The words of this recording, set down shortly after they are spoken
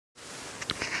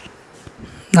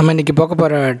நம்ம இன்னைக்கு பார்க்க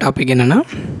போகிற டாபிக் என்னென்னா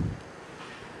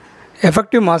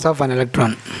effective mass of an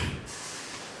electron,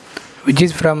 which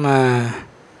is from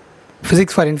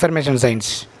physics for information science,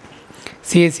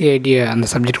 CSCIT அந்த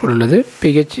சப்ஜெக்ட் கூட உள்ளது.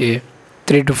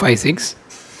 PH3256.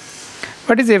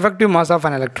 What is the effective mass of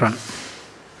an electron?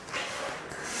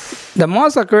 The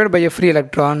mass acquired by a free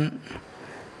electron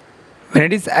when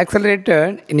it is accelerated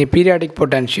in a periodic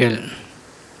potential,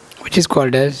 which is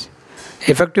called as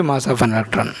effective mass of an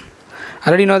electron.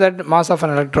 Already know that mass of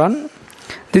an electron.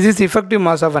 This is effective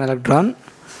mass of an electron.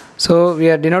 So we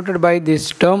are denoted by this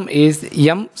term is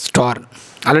m star.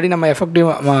 Already நம்ம effective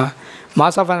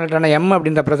mass of an electron m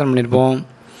அப்படினு represent பண்ணிருப்போம்.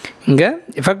 இங்க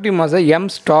effective mass m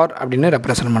star அப்படினு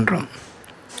represent பண்றோம்.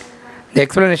 The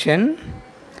explanation: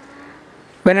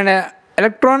 when an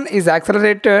electron is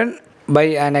accelerated by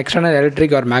an external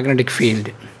electric or magnetic field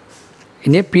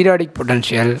in a periodic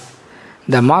potential,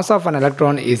 the mass of an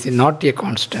electron is not a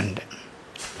constant.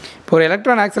 இப்போ ஒரு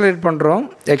electron accelerate பண்ணுறோம்,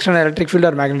 external electric field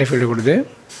ஒரு magnetic field கொடுத்து,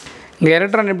 இங்கே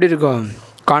electron எப்படி இருக்கும்?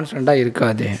 கான்ஸ்டண்ட்டாக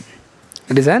இருக்காது.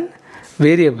 It is an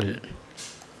variable.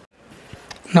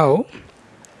 Now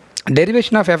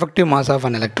derivation of effective mass of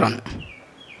an electron.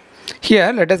 Here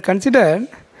let us consider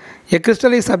a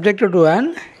crystal is subjected to an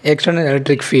external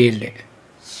electric field.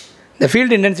 The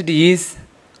field intensity is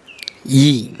E.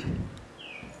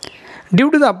 Due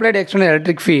to the applied external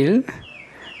electric field,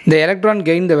 the electron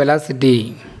gain the velocity,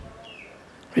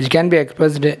 which can be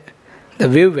expressed the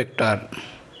wave vector.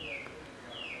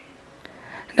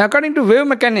 Now, according to wave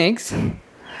mechanics,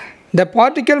 the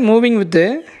particle moving with the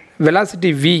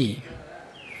velocity v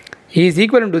is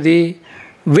equivalent to the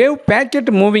wave packet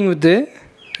moving with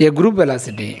a group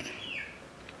velocity.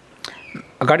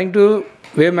 According to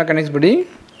wave mechanics,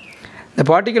 the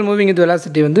particle moving with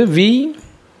velocity is v,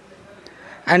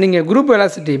 and in a group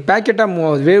velocity packet of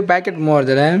wave packet more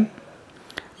than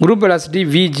group velocity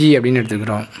vg அப்படினு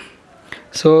எடுத்துக்கிறோம்.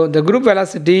 So the group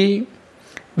velocity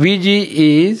vg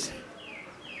is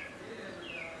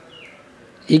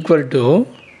equal to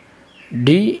d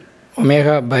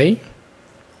omega by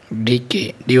dk.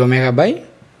 D omega by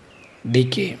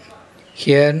dk.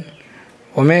 Here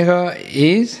omega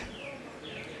is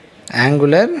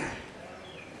angular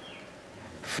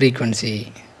frequency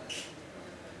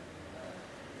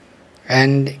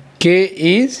and k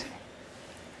is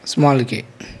small k,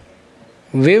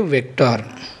 wave vector.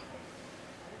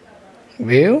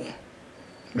 Wave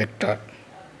vector.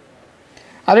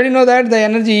 Already know that the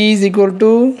energy is equal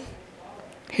to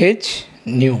h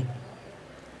nu.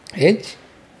 H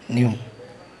nu.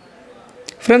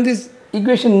 From this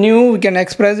equation nu, we can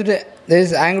express this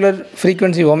angular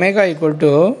frequency omega equal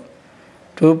to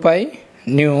 2 pi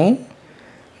nu.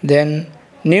 Then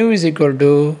nu is equal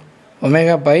to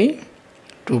omega by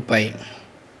 2 pi.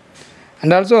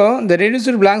 And also the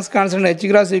reduced Planck's constant h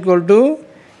cross equal to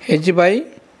h by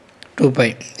 2 pi.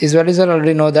 This values are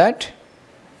already know that.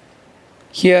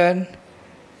 Here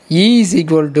E is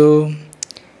equal to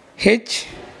h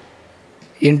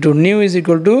into nu is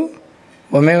equal to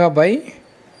omega by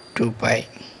 2 pi.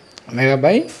 Omega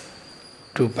by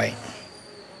 2 pi.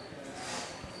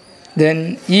 Then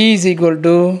E is equal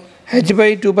to h by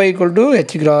 2 pi equal to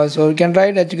h cross. So we can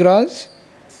write h cross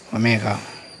omega.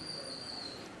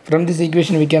 From this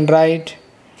equation we can write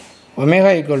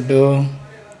omega equal to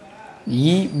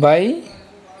E by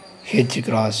h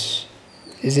cross.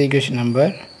 This is equation number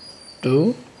 2.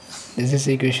 This is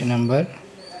equation number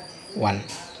 1.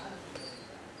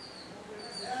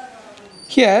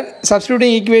 Here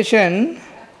substituting equation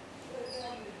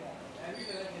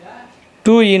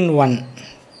 2 in 1.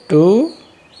 2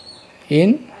 in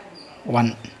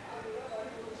 1.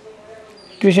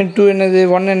 Equation 2 another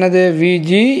 1 another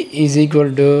Vg is equal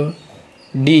to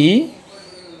d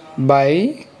by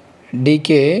dk,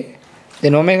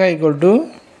 then omega equal to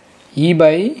E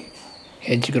by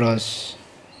h cross.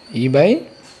 E by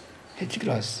h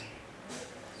cross.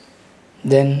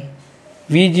 Then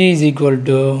Vg is equal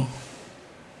to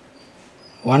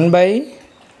 1 by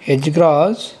h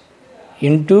cross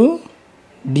into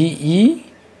de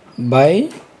by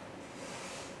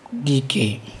dk.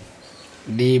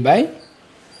 D by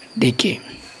dk.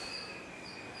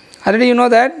 Already you know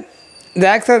that the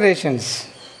acceleration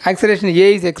A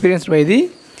is experienced by the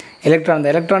electron. The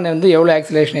electron வந்து எவ்வளவு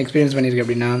acceleration experience பண்ணிருக்கு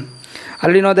அப்படினா,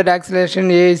 already know that acceleration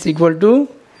A is equal to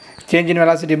change in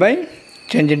velocity by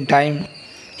change in time.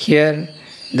 Here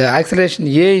the acceleration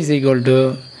A is equal to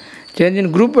change in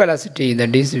group velocity,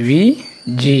 that is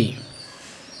Vg.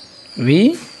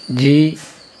 Vg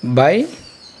by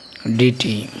dt.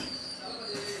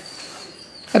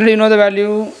 Already you know the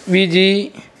value Vg,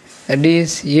 that is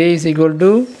A is equal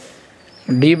to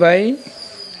d by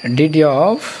dt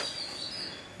of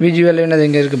Vg value என்னது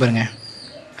இங்கே இருக்குது பாருங்க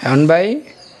 1 by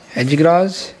h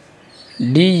cross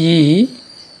dE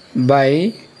by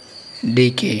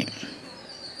dk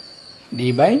d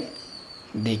by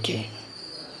dk.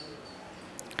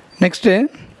 Next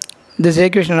this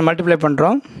equation multiply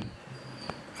பண்ணுறோம்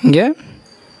இங்கே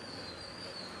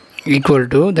equal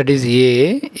to, that is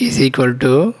A is equal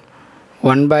to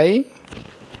 1 by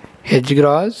h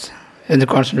cross இந்த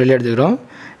constant வெளியே எடுத்துக்கிறோம்.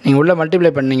 நீங்கள் உள்ள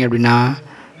மல்டிப்ளை பண்ணிங்க அப்படின்னா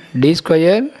d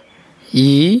square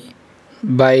E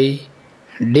by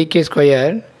dk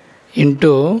square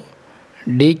into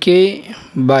dk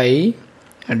by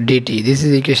dt. This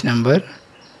is equation number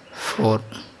 4.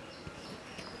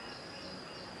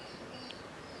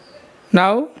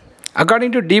 Now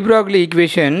according to de Broglie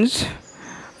equations,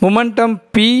 momentum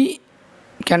P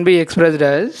can be expressed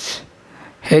as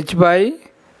h by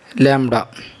lambda.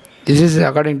 This is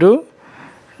according to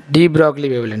de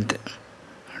Broglie wavelength.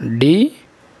 De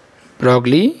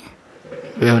Broglie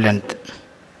wavelength,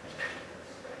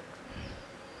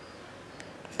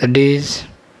 that is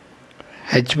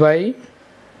h by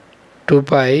 2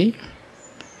 pi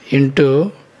into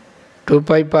 2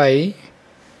 pi pi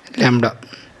lambda.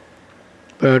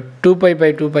 இப்போ 2 pi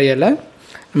by 2 pi அல்ல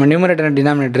நம்ம numerator and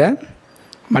டினாமினேட்டரை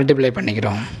multiply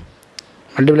பண்ணிக்கிறோம்.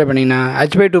 Multiply பண்ணிங்கன்னா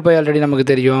h by 2 pi already நமக்கு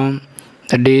தெரியும்,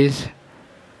 that is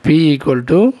p equal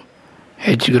to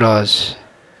h cross.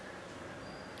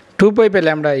 2 pi by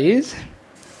lambda is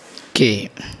k.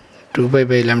 2 pi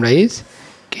by lambda is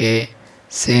k,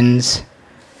 since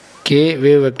k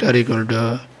wave vector equal to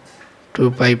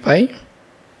 2 pi pi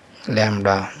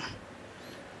lambda.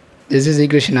 This is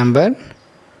equation number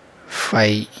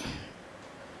 5.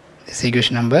 This is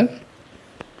equation number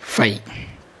 5.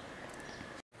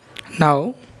 Now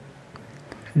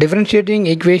differentiating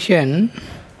equation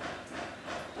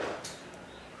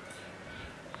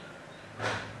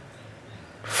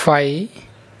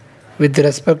with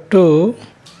respect to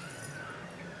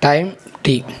time t.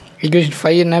 Equation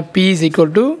 5 என்ன p is equal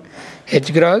to h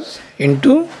cross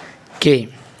into k.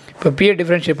 இப்போ p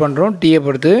differentiate பண்ணுறோம் t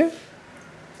பொறுத்து,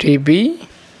 tp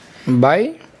by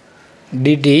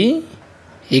dt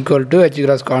equal to h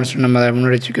cross constant நம்ம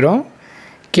முன்னாடி வச்சுக்கிறோம்.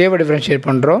 k differentiate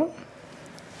பண்ணுறோம்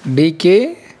dk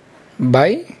by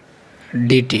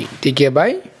dt, dk by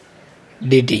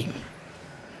dt.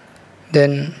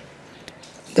 Then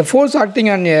the force acting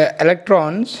on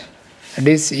electrons, that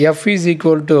is F is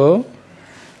equal to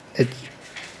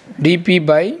dp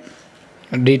by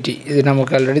dt. இது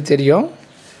நமக்கு already தெரியும்.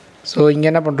 So இங்கே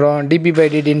என்ன பண்ணுறோம், dp by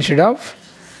dt instead of,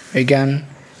 we can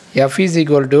F is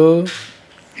equal to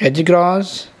h cross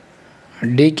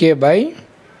dk by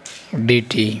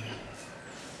dt.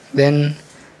 Then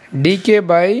dk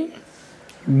by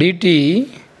dt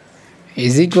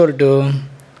is equal to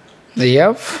the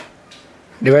F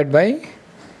divided by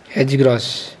h cross.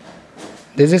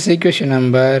 This is equation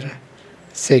number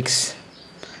 6.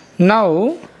 Now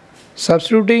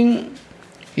substituting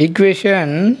equation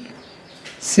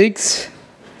 6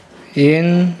 in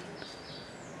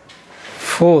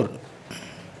 4.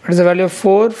 What is the value of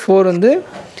 4? 4 on the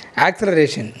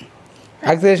acceleration.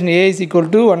 Acceleration A is equal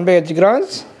to 1 by h cross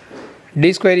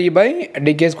d square E by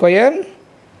dk square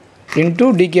into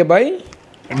dk by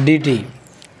dt.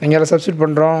 இங்கே substitute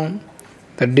பண்ணுறோம்,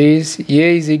 that is A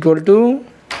is equal to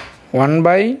 1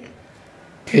 by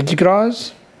h cross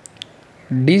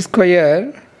d square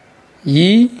E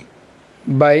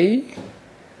by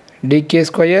dk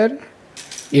square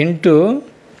into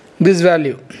this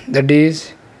value, that is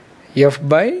F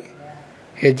by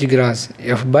h cross,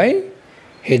 F by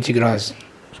h cross.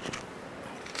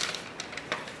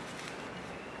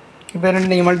 இப்போ ரெண்டு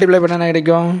நீங்கள் multiply பண்ண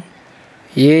கிடைக்கும்,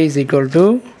 A is equal to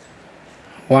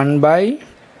 1 by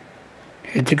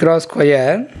h cross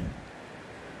square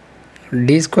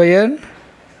d square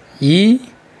E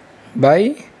by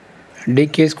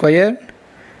dk square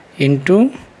into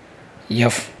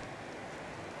F.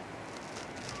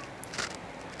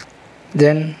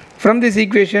 Then from this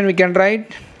equation we can write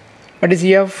what is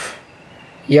F.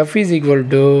 F is equal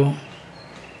to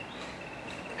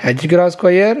h cross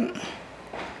square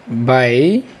by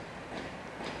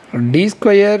d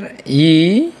square E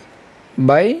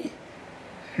by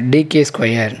dk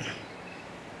square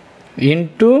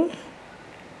into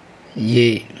A.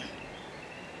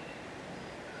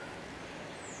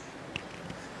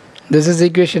 This is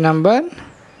equation number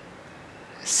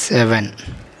 7.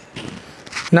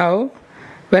 Now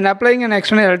when applying an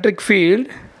external electric field,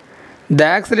 the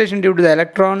acceleration due to the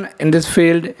electron in this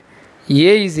field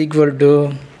A is equal to,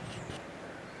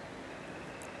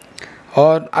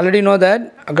 or already know that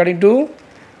according to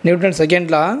Newton's second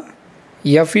law,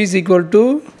 F is equal to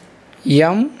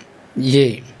ma.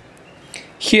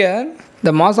 Here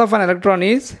the mass of an electron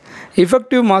is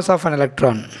effective mass of an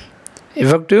electron.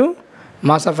 Effective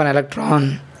mass of an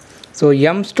electron. So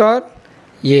m star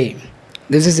a.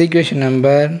 This is equation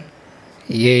number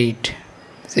 8.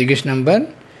 This is equation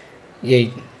number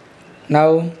 8.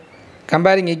 Now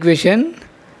comparing equation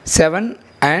 7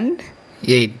 and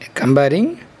 8.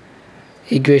 Comparing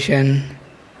equation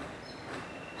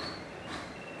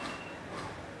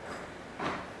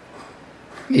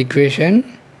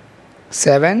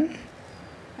 7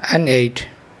 and 8.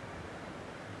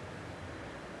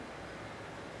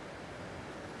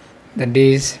 That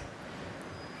is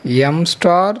m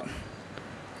star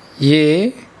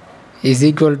a is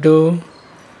equal to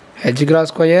h cross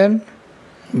square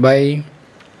by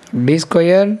d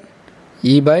square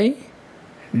e by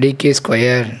dk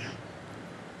square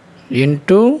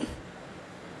into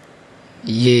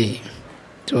a.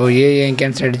 So a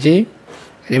cancel g,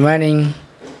 remaining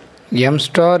m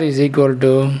star is equal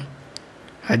to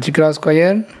h cross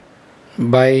square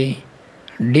by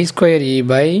d square e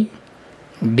by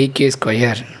dk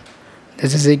square.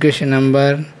 This is equation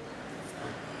number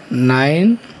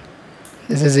 9.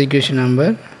 This is equation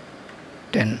number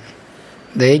 10.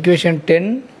 The equation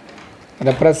 10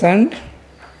 represent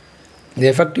the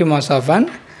effective mass of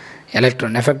an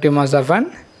electron. Effective mass of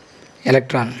an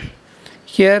electron.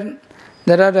 Here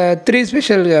there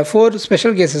are 4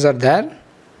 special cases are there.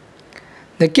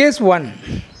 The case 1,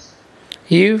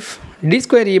 if d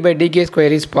square e by dk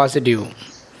square is positive,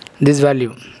 this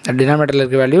value, the denominator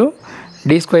value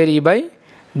d square e by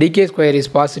dk square is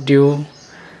positive,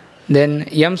 then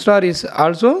m star is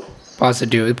also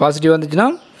positive. Positive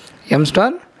on m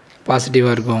star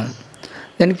positive.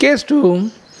 Then case 2,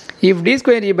 if d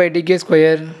square e by dk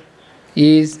square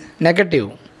is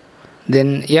negative,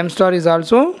 then m star is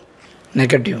also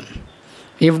negative.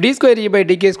 If d square e by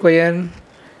dk square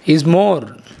is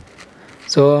more,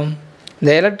 so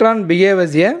the electron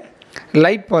behaves as a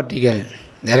light particle.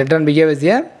 The electron behaves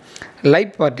as a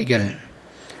light particle.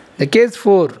 The case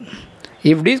 4,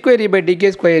 if d square e by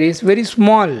dk square is very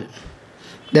small,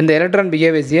 then the electron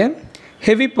behaves as a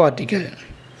heavy particle.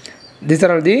 These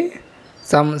are all the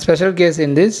some special case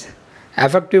in this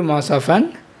effective mass of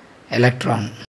an electron.